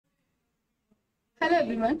Hello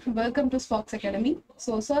everyone, welcome to Sparks Academy.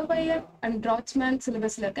 So Surveyor and Draughtsman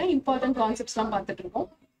syllabus important concepts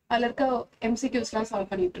MCQs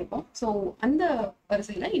solve So அந்த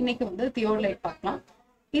வரிசையில இன்னைக்கு வந்து Theodelite பார்க்கலாம்.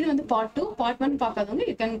 இது வந்து part 2, part 1 பார்க்காதவங்க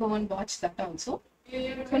you can go and watch that also.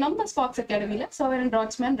 So நம்ம Sparks Academyல Surveyor and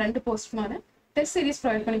Draughtsman ரெண்டு போஸ்ட்மான டெஸ்ட் சீரிஸ்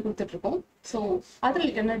ப்ரொவைட் பண்ணி கொடுத்துட்டு இருக்கோம். ஸோ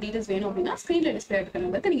அதில் என்ன டீடைல்ஸ் வேணும் அப்படின்னா ஸ்க்ரீன்ல டிஸ்பிளே இருக்கிற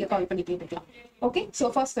நம்பருக்கு நீங்க கால் பண்ணி கேட்டுக்கலாம். ஓகே,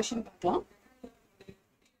 ஸோ ஃபர்ஸ்ட் கொஸ்டின் பார்க்கலாம்.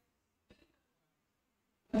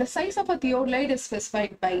 The size of a theodolite is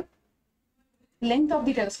specified by length of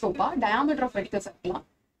the telescope, diameter of vertical circle,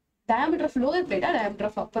 diameter of lower plate, diameter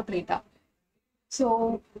of upper plate. So,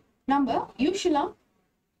 நம்ம யூஷுவலா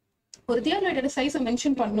ஒரு தியோடைட்டோட சைஸை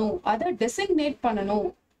மென்ஷன் பண்ணணும், அதை டெசிக்னேட் பண்ணணும்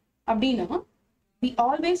அப்படின்னா we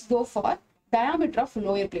always go for diameter of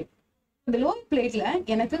lower plate. இந்த lower plateல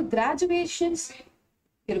எனக்கு graduations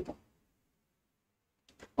இருக்கும்.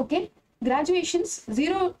 ஓகே, கிராஜுவேஷன்ஸ்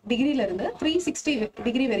 0 டிகிரில இருந்து 360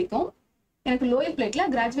 டிகிரி வரைக்கும் எனக்கு லோயர் பிளேட்ல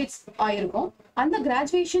கிராஜுவேட்ஸ் ஆயிருக்கும். அந்த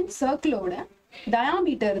கிராஜுவேஷன் சர்க்கிளோட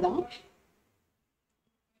டயாமீட்டர் தான்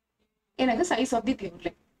எனக்கு size of the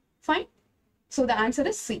தியோடைட். Fine, so the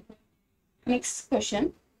answer is C. Next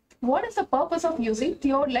question, what is the purpose of using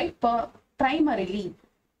தியோடைட் primarily?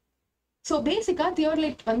 So பேசிக்கா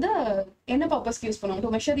தியோடைட் வந்து என்ன பர்பஸ்க்கு யூஸ் பண்ணுவோம்? To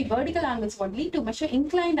measure the vertical angles only, to measure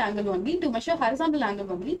inclined angle only, to measure horizontal angle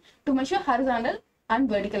only, to measure horizontal and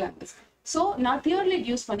vertical angles. So நான் தியோடைட்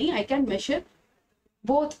use பண்ணி I can measure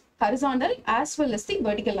both horizontal as well as the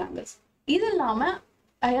vertical angles. இது இல்லாம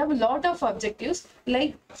I have lot of objectives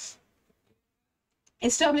like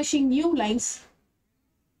establishing new lines.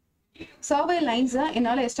 Survey லைன்ஸை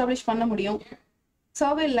என்னால் establish பண்ண முடியும்,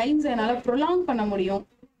 survey lines என்னால் prolong பண்ண முடியும்,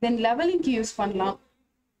 then leveling யூஸ் பண்ணலாம்,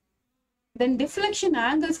 then deflection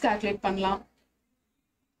angles calculate பண்ணலாம்.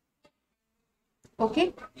 Okay,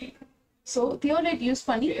 so theodolite யூஸ்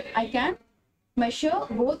பண்ணி I can measure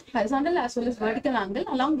both horizontal as well as vertical angle.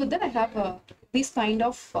 Along with that I have these kind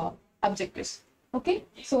of objectives. Okay,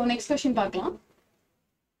 so next question பார்க்கலாம்.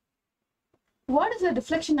 What is the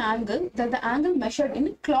deflection angle that the angle measured in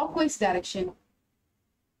clockwise direction?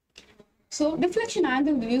 So deflection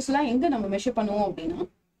angle யூஸ்லாம் எங்க நம்ம measure பண்ணுவோம் அப்படின்னா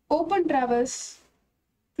open travels,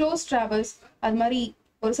 close travels, அது மாதிரி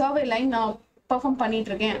ஒரு survey line நான் perform பண்ணிட்டு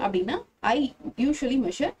இருக்கேன் அப்படின்னா ஐ usually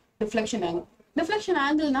measure deflection angle. Deflection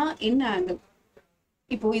ஆங்கிள்னா என்ன ஆங்கிள்?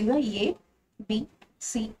 இப்போ இதுதான் ஏ பி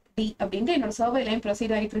சி டி அப்படின்ட்டு என்னோட சர்வே லைன்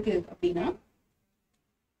ப்ரொசீட் ஆகிட்டு இருக்கு அப்படின்னா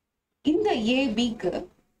இந்த ஏபிக்கு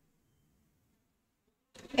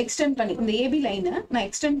எக்ஸ்டெண்ட் பண்ணி, இந்த ஏபி லைனை நான்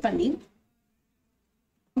எக்ஸ்டெண்ட் பண்ணி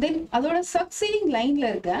தென் அதோட சக்சீடிங் லைன்ல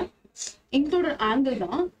இருக்க included angle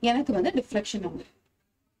தான் எனக்கு வந்து deflection angle.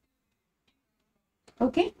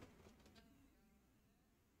 Okay,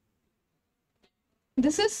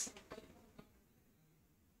 this is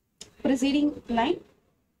preceding line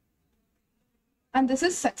and this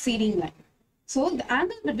is succeeding line. So the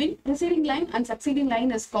angle between preceding line and succeeding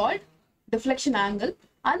line is called deflection angle.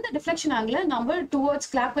 அந்த deflection angle நம்ம towards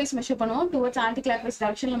clockwise measure பண்ணுவோம், towards anti-clockwise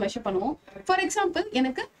directionல measure பண்ணுவோம். For example,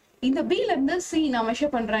 எனக்கு இந்த பில இருந்து C நான்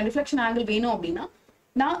measure பண்றேன், ரிஃப்ளெக்ஷன் ஆங்கிள் வேணும் அப்படின்னா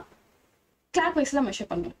நான் கிளாக் வைஸ்ல மெஷர்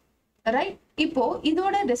பண்ணுவேன். ரைட், இப்போ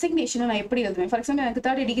இதோட டெசிக்னேஷனை நான் எப்படி எழுதுவேன்? ஃபார் எக்ஸாம்பிள் எனக்கு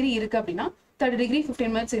 30 டிகிரி இருக்கு அப்படின்னா 30 டிகிரி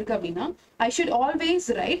 15 மினிட்ஸ் இருக்கு அப்படின்னா I should always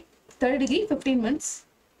right 30 degree 15 minutes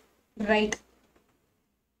right.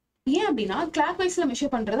 ஏன் அப்படின்னா கிளாக் வைஸ்ல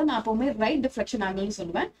மெஷர் பண்றதை நான் எப்பவுமே ரைட் டிஃப்ளெக்ஷன் ஆங்கிள்னு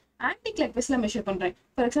சொல்லுவேன். ஆன்டி கிளாக் வைஸ்ல மெஷர் பண்றேன்.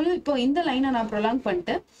 ஃபார் எக்ஸாம்பிள் இப்போ இந்த லைனை நான் ப்ரொலாங்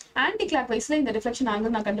பண்ணிட்டு ஆன்டி கிளாக் வைஸ்ல இந்த டிஃப்ளெக்ஷன்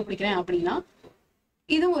ஆங்கிள் நான் கண்டுபிடிக்கிறேன் அப்படின்னா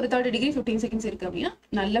இது ஒரு 30 டிகிரி 15 செகண்ட்ஸ் இருக்கு அப்படின்னா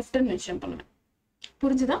நான் லெஃப்ட் ஹேண்ட் மென்ஷன் பண்ணுவேன்.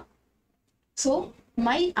 புரிஞ்சுதா? So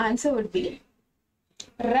my answer would be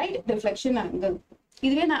right deflection angle.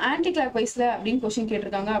 இதுவே நான் ஆன்டி கிளாக் வைஸ்ல அப்படின்னு கொஸ்டின்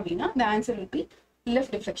கேட்டிருக்காங்க அப்படின்னா the answer will be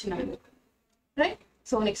left deflection angle. Right?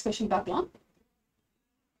 So next question பார்க்கலாம்.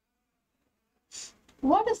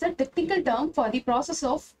 What is the technical term for the process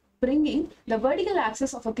of bringing the vertical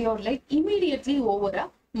axis of a theodolite immediately over a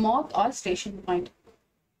mark or station point?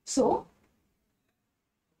 So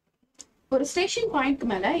ஒரு station பாயிண்ட்க்கு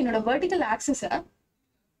மேல என்னோட vertical ஆக்சிஸை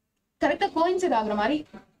கரெக்டா coincide ஆகுற மாதிரி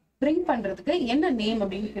bring பண்றதுக்கு என்ன name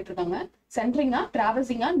அப்படின்னு கேட்டிருக்காங்க. சென்ட்ரிங்கா,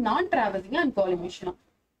 டிராவல்சிங்கா, நான் டிராவல்சிங்கா and கோலிமேஷனா?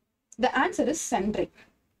 The answer is centring.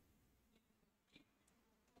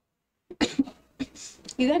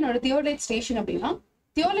 இதான் என்னோட தியோடைட் ஸ்டேஷன் அப்படின்னா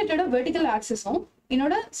தியோடைட்டோட வெர்டிகல் ஆக்சிஸும்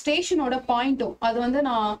என்னோட ஸ்டேஷனோட பாயிண்ட்டும் அது வந்து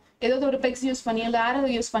நான் ஏதாவது ஒரு பெக்ஸ் யூஸ் பண்ணி இல்லை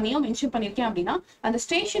ஏரோ யூஸ் பண்ணியோ மென்ஷன் பண்ணியிருக்கேன் அப்படின்னா அந்த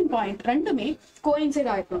ஸ்டேஷன் பாயிண்ட் ரெண்டுமே கோயின்சைட்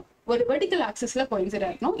ஆயிருக்கணும், ஒரு வெர்டிகல் ஆக்சிஸ்ல கோயின்சைட்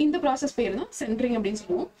ஆயிருக்கணும். இந்த ப்ராசஸ் பேர் தான் சென்ட்ரிங் அப்படின்னு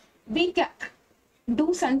சொல்லுவோம். We can do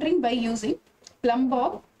centering by using plumb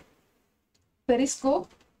bob, periscope,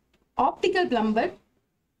 optical plummet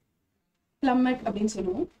அப்படின்னு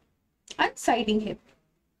சொல்லுவோம். and siding head.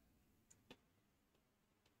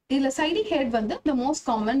 இதுல siding head வந்து the most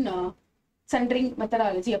common centering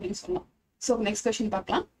methodology அப்படின்னு சொல்லலாம். So next question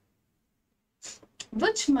பார்க்கலாம்.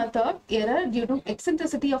 Which method error due to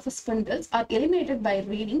eccentricity of spindles are eliminated by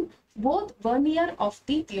reading both vernier of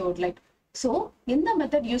the theodolite? So எந்த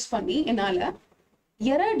method use பண்ணி என்னால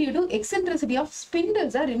error due to eccentricity of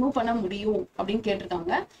spindles remove பண்ண முடியும் அப்படின்னு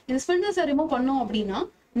கேட்டிருக்காங்க. இந்த spindles ரிமூவ் பண்ணோம் அப்படின்னா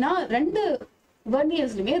நான் 2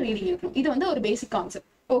 வெர்னியர்ஸ்லயுமே ரீடிங் இருக்கணும். இது வந்து ஒரு பேசிக் கான்செப்ட்.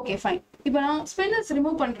 Okay fine. இப்போ நான் ஸ்பிண்டல்ஸ்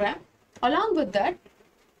ரிமூவ் பண்றேன். along with that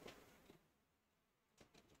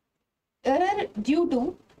error due to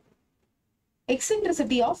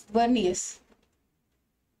eccentricity of verniers,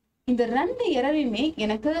 இந்த 2 எரரையுமே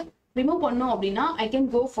எனக்கு ரிமூவ் பண்ணோம் அப்படின்னா I can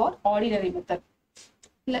go for ordinary method.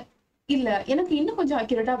 இல்ல எனக்கு இன்னும் கொஞ்சம்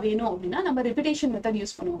அக்யூரேட்டா வேணும் அப்படின்னா நம்ம ரிப்பிட்டேஷன் மெத்தட்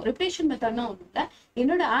யூஸ் பண்ணுவோம். ரிப்பிட்டேஷன் மெத்தட்னா ஒன்றும் இல்லை,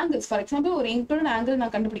 என்னோட ஆங்கிள்ஸ் ஃபார் எக்ஸாம்பிள் ஒரு இன்க்ளூட் ஆங்கிள்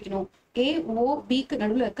நான் கண்டுபிடிக்கணும், AOBக்கு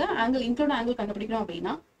நடுவில் இருக்க ஆங்கிள் இன்க்ளூட் ஆங்கிள் கண்டுபிடிக்கணும்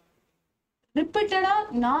அப்படின்னா ரிப்பீட்டடா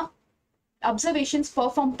நான் அப்சர்வேஷன்ஸ்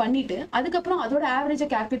பெர்ஃபார்ம் பண்ணிட்டு அதுக்கப்புறம் அதோட ஆவரேஜை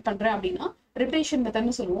கால்குலேட் பண்றேன் அப்படின்னா ரிப்பிட்டேஷன்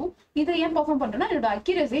மெத்தட்னு சொல்லுவோம். இதை ஏன் பெர்ஃபார்ம் பண்றேன்னா என்னோட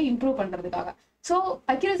அக்யூரசியை இம்ப்ரூவ் பண்றதுக்காக. ஸோ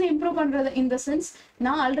அக்யூரசி இம்ப்ரூவ் பண்றது இந்த சென்ஸ்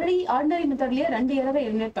நான் ஆல்ரெடி ஆர்டினரி மெத்தட்லயே 2 எரரை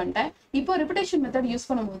எலிமினேட் பண்ணிட்டேன். இப்போ ரிப்பிட்டேஷன் மெத்தட் யூஸ்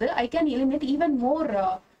பண்ணும்போது I can eliminate even more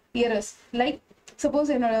errors. Like suppose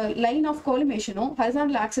என்னோட லைன் ஆஃப் கோலிமேஷனும்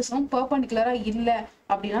ஹரிசாண்டல் ஆக்சஸும் பெர்பெண்டிகுலரா இல்ல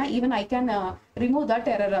அப்படின்னா even I can remove that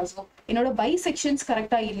error also. என்னோட பைசெக்ஷன்ஸ்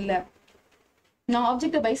கரெக்டா இல்ல, நான்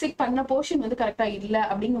ஆப்ஜெக்ட் பைசெக்ட் பண்ண போர்ஷன் வந்து கரெக்டா இல்ல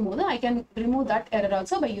அப்படிங்கும் போது I can remove that error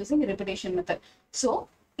also by using repetition method. So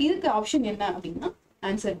இதுக்கு ஆப்ஷன் என்ன அப்படின்னா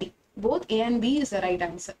answer D. Both A and B is the right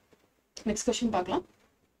answer. Next question பார்க்கலாம்.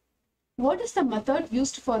 What is the method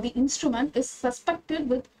used for the instrument is suspected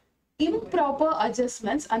with improper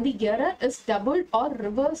adjustments and the error is doubled or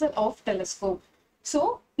reversal of telescope? So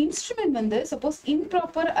instrument வந்து suppose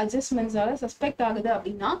improper adjustments ஆல suspect ஆகுது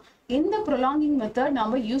அப்படின்னா எந்த prolonging method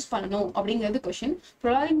நாம use பண்ணணும் அப்படிங்கிறது question.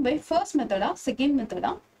 Prolonging by first method second method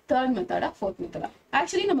third method fourth method.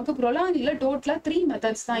 Actually நமக்கு prolongingல டோட்டலா 3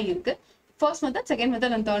 methods தான் இருக்கு. First method, second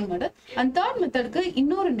method and third method. And third மெத்தடுக்கு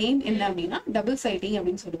இன்னொரு நேம் என்ன அப்படின்னா டபுள் சைடிங்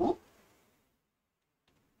அப்படின்னு சொல்லுவோம்.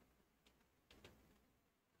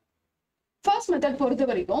 ஃபர்ஸ்ட் மெத்தட் பொறுத்த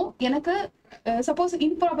வரைக்கும் எனக்கு சப்போஸ்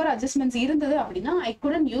இம்ப்ராப்பர் அட்ஜஸ்ட்மெண்ட்ஸ் இருந்தது அப்படின்னா ஐ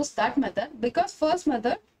couldn't use that method because first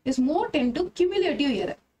method is more ten to cumulative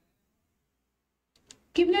error.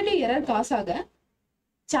 Cumulative error cos ஆக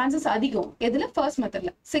சான்சஸ் அதிகம் எதுல? ஃபர்ஸ்ட்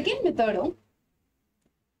மெத்தட்ல. செகண்ட் மெத்தடும்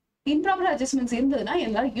இம்ப்ராப்பர் அட்ஜஸ்ட்மெண்ட்ஸ் இருந்ததுன்னா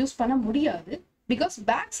என்னால யூஸ் பண்ண முடியாது பிகாஸ்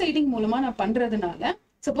பேக் சைடிங் மூலமா நான் பண்றதுனால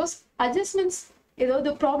சப்போஸ் அட்ஜஸ்ட்மெண்ட்ஸ் ஏதாவது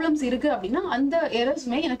ப்ராப்ளம்ஸ் இருக்கு அப்படின்னா அந்த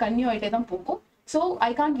எரர்ஸ்மே எனக்கு கன்யூ ஆயிட்டே தான் போகும். So I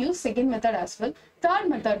can't use second method as well. Third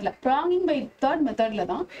மெத்தட்ல ப்ராங்கிங் பை தேர்ட் மெத்தட்ல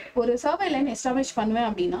தான் ஒரு சர்வே லைன் எஸ்டாப்ளிஷ் பண்ணுவேன்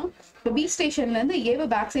அப்படின்னா இப்போ பி ஸ்டேஷன்ல இருந்து ஏவை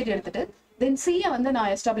பேக் சைடு எடுத்துட்டு தென் சியை வந்து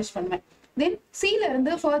நான் எஸ்டாப்ளிஷ் பண்ணுவேன். தென் சில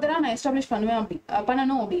இருந்து ஃபர்தரா நான் எஸ்டாப்ளிஷ்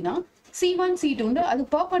பண்ணணும் அப்படின்னா C1 C2 அது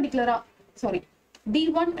பர்பெண்டிகுலரா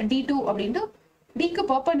D1 D2 அப்படின்ட்டு டிக்கு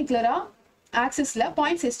பர்பெண்டிகுலரா ஆக்சிஸ்ல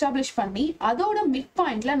பாயிண்ட்ஸ் எஸ்டாப்ளிஷ் பண்ணி அதோட மிட்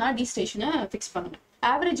பாயிண்ட்ல நான் டி ஸ்டேஷனை ஃபிக்ஸ் பண்ணணும்.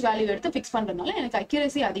 ஆவரேஜ் வேல்யூ எடுத்து ஃபிக்ஸ் பண்றதுனால எனக்கு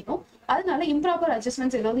அக்யூரசி அதிகம். அதனால இம்ப்ராப்பர்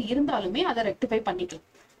அட்ஜஸ்ட்மெண்ட்ஸ் ஏதாவது இருந்தாலுமே அதை ரெக்டிஃபை பண்ணிக்கலாம்.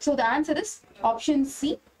 So the answer is option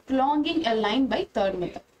C, prolonging a line by third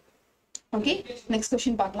method. Okay, next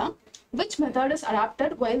question பார்க்கலாம். Which method is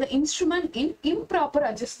adapted while the instrument in improper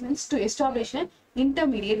adjustments to establish an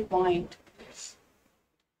intermediate point?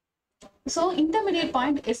 So intermediate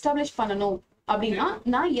point establish பண்ணணும் அப்படின்னா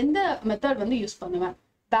நான் எந்த method வந்து use பண்ணுவேன்?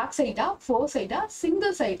 Back சைடா, four சைடா,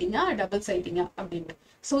 single சைடிங்கா, double சைடிங்கா அப்படின்ட்டு.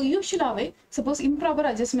 ஸோ யூஸ்வலாவே சப்போஸ் இம்ப்ராப்பர்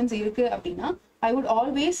அட்ஜஸ்ட்மெண்ட்ஸ் இருக்கு அப்படின்னா I would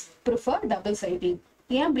always prefer double siding.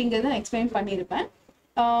 ஏன் அப்படிங்கிறத நான் எக்ஸ்பிளைன் பண்ணியிருப்பேன்.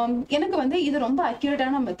 எனக்கு வந்து இது ரொம்ப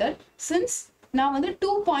அக்யூரேட்டான மெத்தட். சின்ஸ் நான் வந்து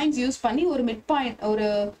 2 பாயிண்ட்ஸ் யூஸ் பண்ணி ஒரு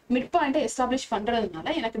மிட் பாயிண்ட்டை எஸ்டாப்ளிஷ்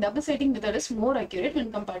பண்றதுனால எனக்கு double siding method is more accurate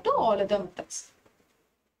when compared to all other methods.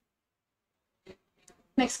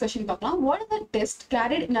 Next question பார்க்கலாம். What is the test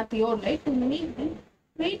carried in a theodolite to make the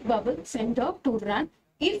plate bubble center to run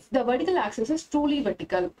if the vertical axis is truly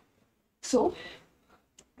vertical? So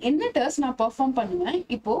என்ன test நான் perform பண்ணுவேன்?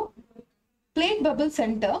 இப்போ plate bubble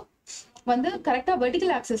centre வந்து கரெக்டா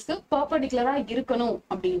vertical ஆக்சிஸ்க்கு பெர்பெண்டிகுலரா இருக்கணும்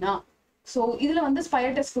அப்படின்னா so இதுல வந்து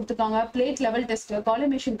ஸ்பயர் டெஸ்ட் கொடுத்துருக்காங்க, plate level test,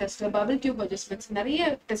 collimation test, bubble tube adjustments நிறைய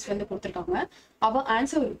டெஸ்ட் வந்து கொடுத்துருக்காங்க. அவ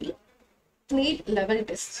answer will be plate level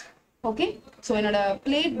test. Okay, so என்னோட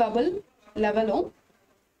பிளேட் பபிள் லெவலும்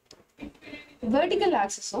வெர்டிகல்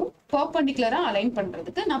ஆக்சிஸும் பெர்பெண்டிகுலரா அலைன்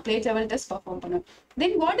பண்றதுக்கு நான் பிளேட் லெவல் டெஸ்ட் பெர்ஃபார்ம் பண்ணுவேன்.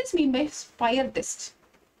 Then what is mean by spire test?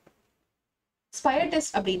 Spire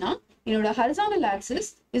test அப்படின்னா என்னோட horizontal axis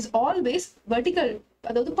is always vertical,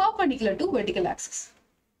 அதாவது perpendicular to vertical axis.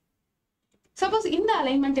 Suppose இந்த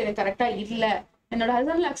alignment எனக்கு கரெக்டா இல்ல என்னோட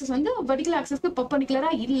ஹரிசாண்டல் ஆக்சஸ் வந்து வெர்டிகல் ஆக்சஸ்க்கு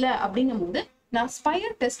பெர்பெண்டிகுலரா இல்ல அப்படிங்கும்போது நான்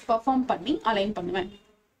ஸ்பயர் டெஸ்ட் பெர்ஃபார்ம் பண்ணி அலைன் பண்ணுவேன்.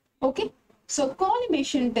 ஓகே, ஸோ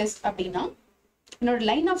காலிமேஷன் டெஸ்ட் அப்படின்னா என்னோட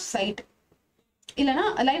லைன் ஆஃப் சைட் இல்லைன்னா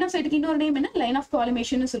லைன் ஆஃப் சைட்டுக்கு இன்னொரு நேம் என்ன, லைன் ஆஃப்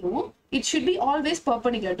காலிமேஷன் சொல்லுவோம். It should be always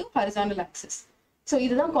perpendicular to horizontal access. So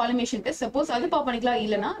இதுதான் காலிமேஷன் டெஸ்ட். சப்போஸ் அது பெர்பெண்டிகுலர்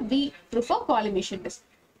இல்லைன்னா we prefer collimation test.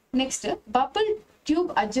 Next bubble tube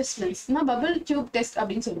adjustments, bubble tube test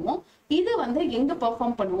அப்படின்னு சொல்லுவோம். இது வந்து எங்க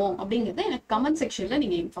பெர்ஃபார்ம் பண்ணுவோம் அப்படிங்கறத எனக்கு கமெண்ட் செக்ஷன்ல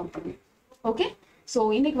நீங்க இன்ஃபார்ம் பண்ணுங்க. ஓகே, ஸோ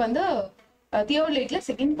இன்னைக்கு வந்து தியோடலைட்ல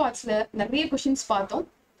செகண்ட் பார்ட்ஸ்ல நிறைய கொஸ்டின்ஸ் பார்த்தோம்.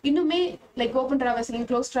 இன்னுமே like open டிராவர்சிங்,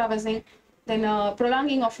 close டிராவர்சிங், then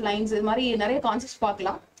prolonging of lines, இது மாதிரி நிறைய கான்செப்ட்ஸ்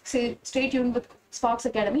பார்க்கலாம். Stay tune with Sparks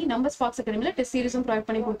academy. நம்ம ஸ்பார்க்ஸ் அகாடமில டெஸ்ட் சீரிஸும் ப்ரொவைட்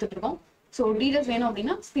பண்ணி கொடுத்துட்டு இருக்கோம். ஸோ டீடைல்ஸ் வேணும்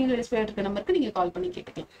அப்படின்னா ஸ்க்ரீன்ல டிஸ்பிளே இருக்க நம்பருக்கு நீங்க கால் பண்ணி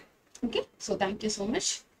கேட்டுக்கலாம். Okay, so thank you so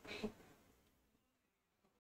much.